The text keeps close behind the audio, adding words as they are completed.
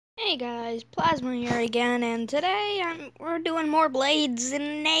Hey guys, Plasma here again, and today we're doing more blades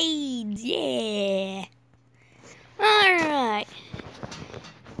and nades, yeah! Alright.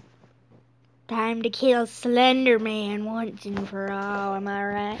 Time to kill Slender Man once and for all, am I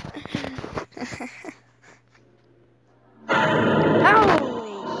right?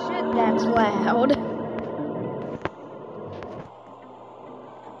 Holy shit, that's loud.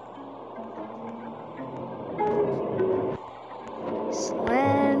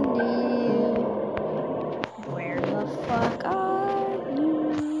 Slendy, where the fuck are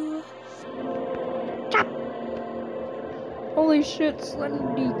you? Chop! Holy shit,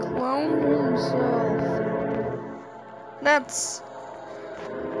 Slendy cloned himself. That's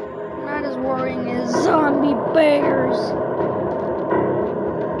not as worrying as zombie bears.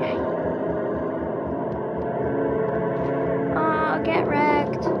 Oh, get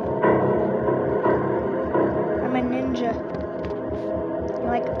wrecked. I'm a ninja.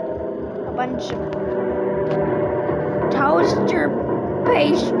 Like a bunch of toaster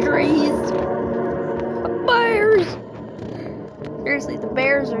pastries. Bears. Seriously, the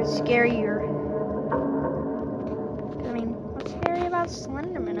bears are scarier. I mean, what's scary about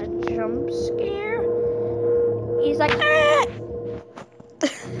Slenderman? A jump scare? He's like, ah!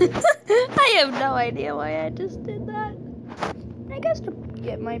 I have no idea why I just did that. I guess to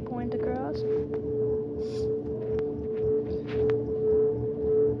get my point across.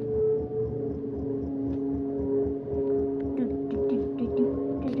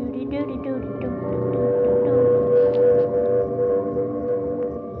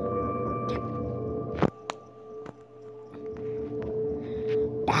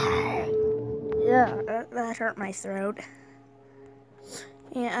 Yeah, that hurt my throat.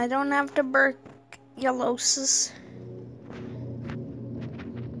 Yeah, I don't have tuberculosis.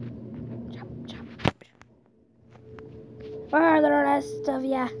 Chop, chop. Where are the rest of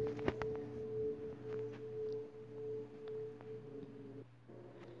ya?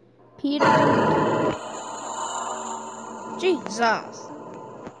 Peter. Jesus.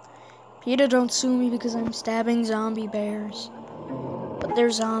 Peter, don't sue me because I'm stabbing zombie bears. But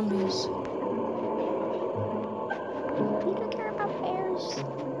they're zombies. Peter care about bears?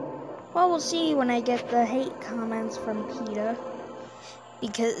 Well, we'll see when I get the hate comments from PETA.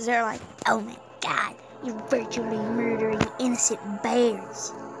 Because they're like, oh my god, you're virtually murdering innocent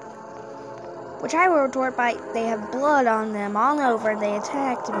bears. Which I will retort by, they have blood on them all over, they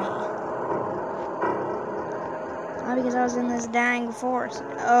attacked me. Not because I was in this dying forest.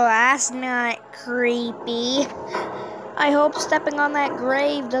 Oh, that's not creepy. I hope stepping on that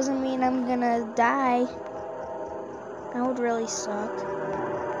grave doesn't mean I'm gonna die. That would really suck.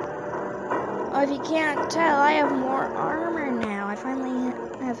 Oh, if you can't tell, I have more armor now. I finally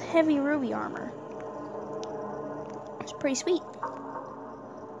have heavy ruby armor. It's pretty sweet.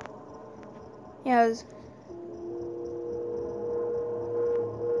 Yeah, I was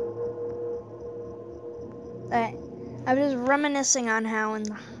just reminiscing on how in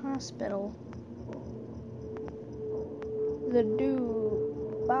the hospital, the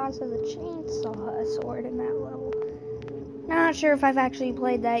dude, boss has a chainsaw sword in that level. Not sure if I've actually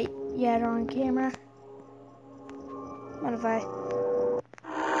played that yet on camera. What if I?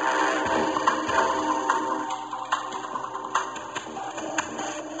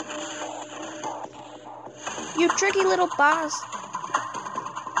 You tricky little boss.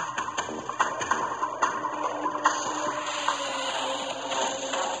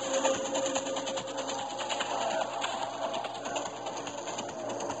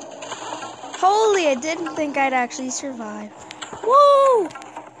 Holy, I didn't think I'd actually survive. Woo!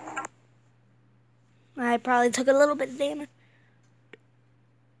 I probably took a little bit of damage.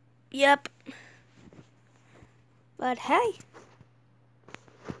 Yep. But hey.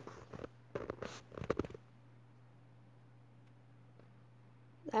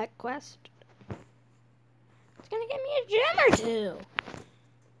 That quest. It's gonna get me a gem or two.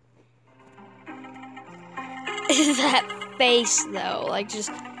 That face though, like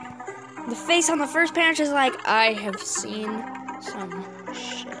just the face on the first page is like, I have seen some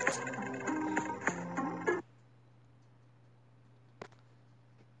shit.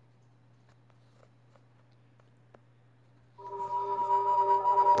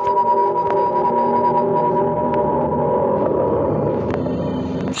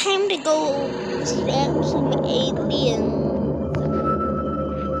 Time to go stab some aliens.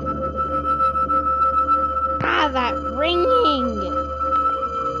 Ah, that ringing.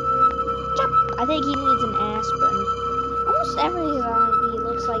 Chop. I think he needs an aspirin. Almost every zombie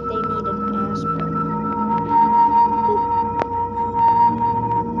looks like they need an aspirin. Boop.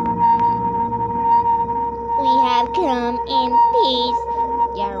 We have come in peace.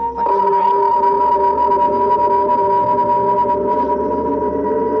 Yeah, fuck.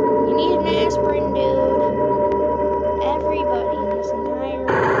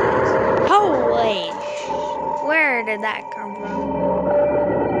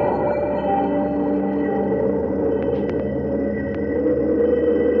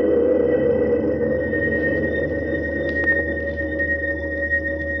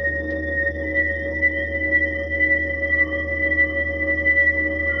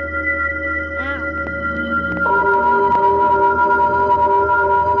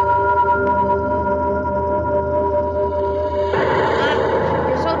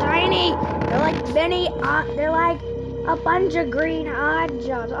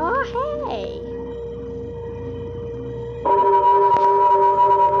 out. Oh, hey.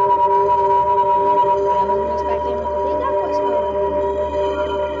 I wasn't expecting to complete that quest already.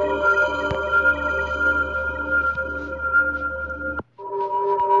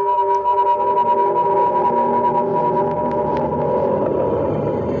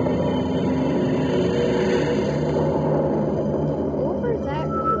 Over that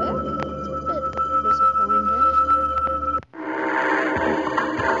quick? It's a bit disappointing.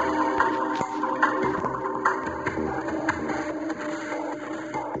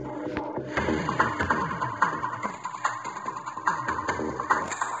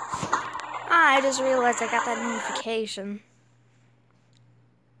 I just realized I got that notification.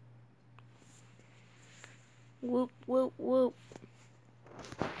 Whoop, whoop, whoop.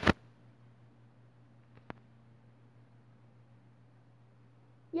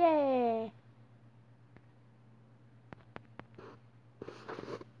 Yeah.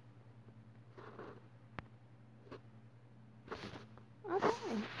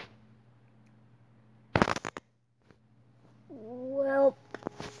 Okay. Well,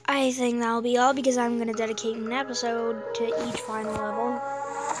 I think that'll be all because I'm going to dedicate an episode to each final level.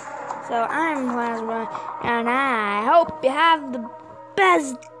 So I'm Plasma, and I hope you have the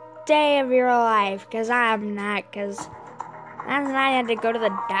best day of your life, because I'm not, because last night I had to go to the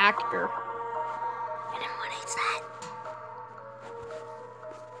doctor. And what is that?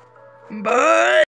 Bye!